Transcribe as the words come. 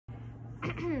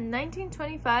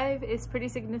1925 is pretty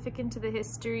significant to the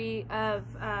history of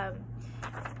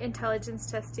intelligence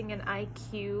testing and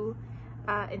IQ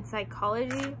in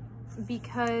psychology,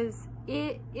 because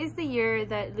it is the year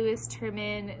that Lewis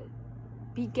Terman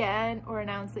began or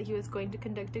announced that he was going to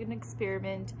conduct an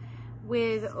experiment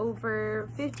with over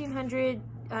 1,500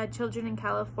 children in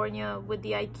California with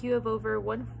the IQ of over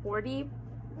 140,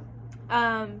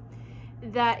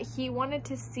 that he wanted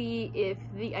to see if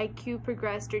the IQ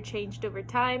progressed or changed over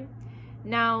time.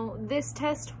 Now, this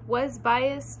test was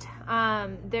biased.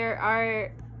 There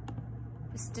are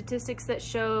statistics that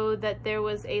show that there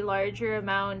was a larger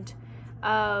amount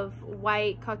of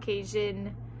white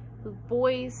Caucasian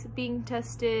boys being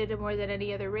tested more than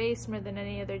any other race, more than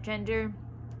any other gender.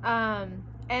 And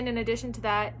in addition to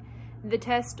that, the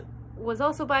test was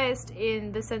also biased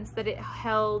in the sense that it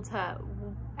held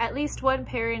at least one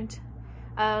parent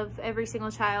of every single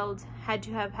child had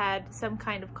to have had some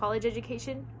kind of college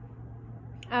education.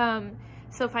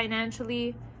 So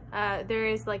financially, there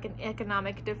is like an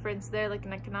economic difference there, like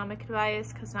an economic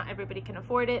bias, because not everybody can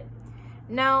afford it.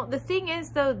 Now, the thing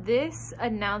is though, this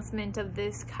announcement of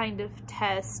this kind of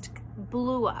test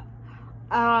blew up.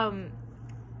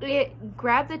 It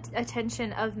grabbed the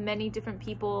attention of many different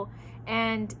people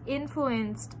and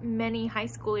influenced many high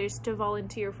schoolers to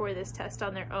volunteer for this test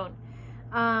on their own.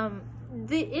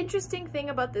 The interesting thing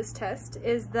about this test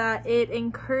is that it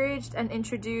encouraged and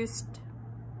introduced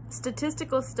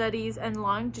statistical studies and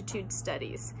longitude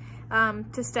studies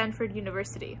to Stanford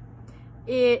University.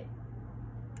 It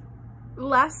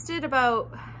lasted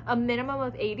about a minimum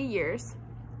of 80 years.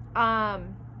 A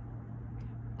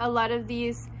lot of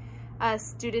these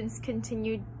students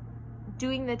continued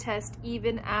doing the test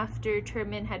even after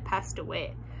Terman had passed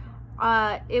away.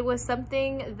 It was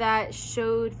something that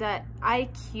showed that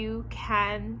IQ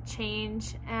can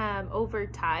change over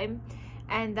time,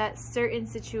 and that certain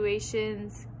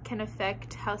situations can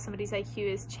affect how somebody's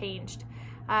IQ is changed.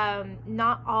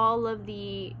 Not all of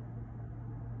the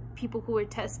people who were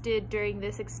tested during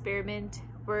this experiment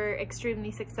were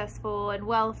extremely successful and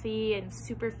wealthy and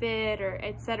super fit or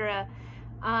etc.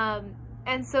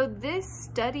 And so this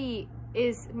study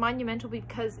is monumental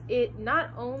because it not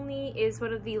only is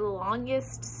one of the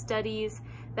longest studies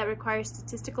that requires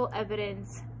statistical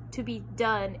evidence to be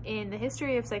done in the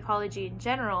history of psychology in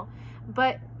general,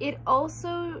 but it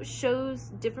also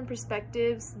shows different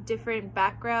perspectives, different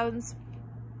backgrounds,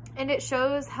 and it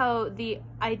shows how the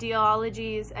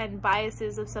ideologies and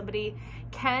biases of somebody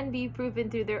can be proven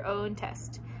through their own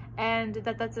test, and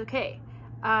that's okay.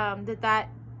 That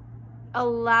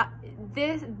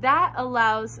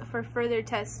allows for further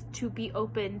tests to be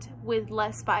opened with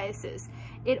less biases.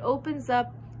 It opens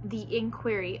up the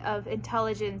inquiry of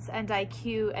intelligence and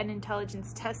IQ and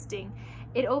intelligence testing.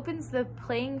 It opens the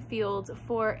playing field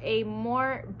for a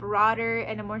more broader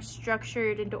and a more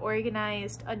structured and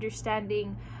organized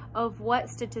understanding of what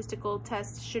statistical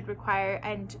tests should require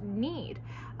and need.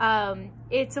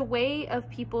 It's a way of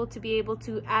people to be able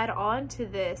to add on to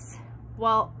this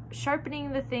while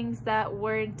sharpening the things that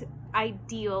weren't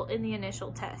ideal in the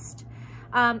initial test,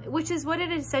 which is what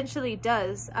it essentially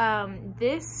does.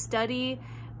 This study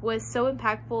was so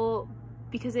impactful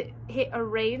because it hit a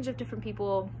range of different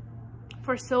people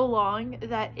for so long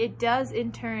that it does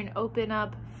in turn open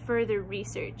up further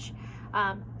research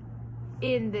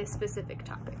in this specific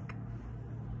topic.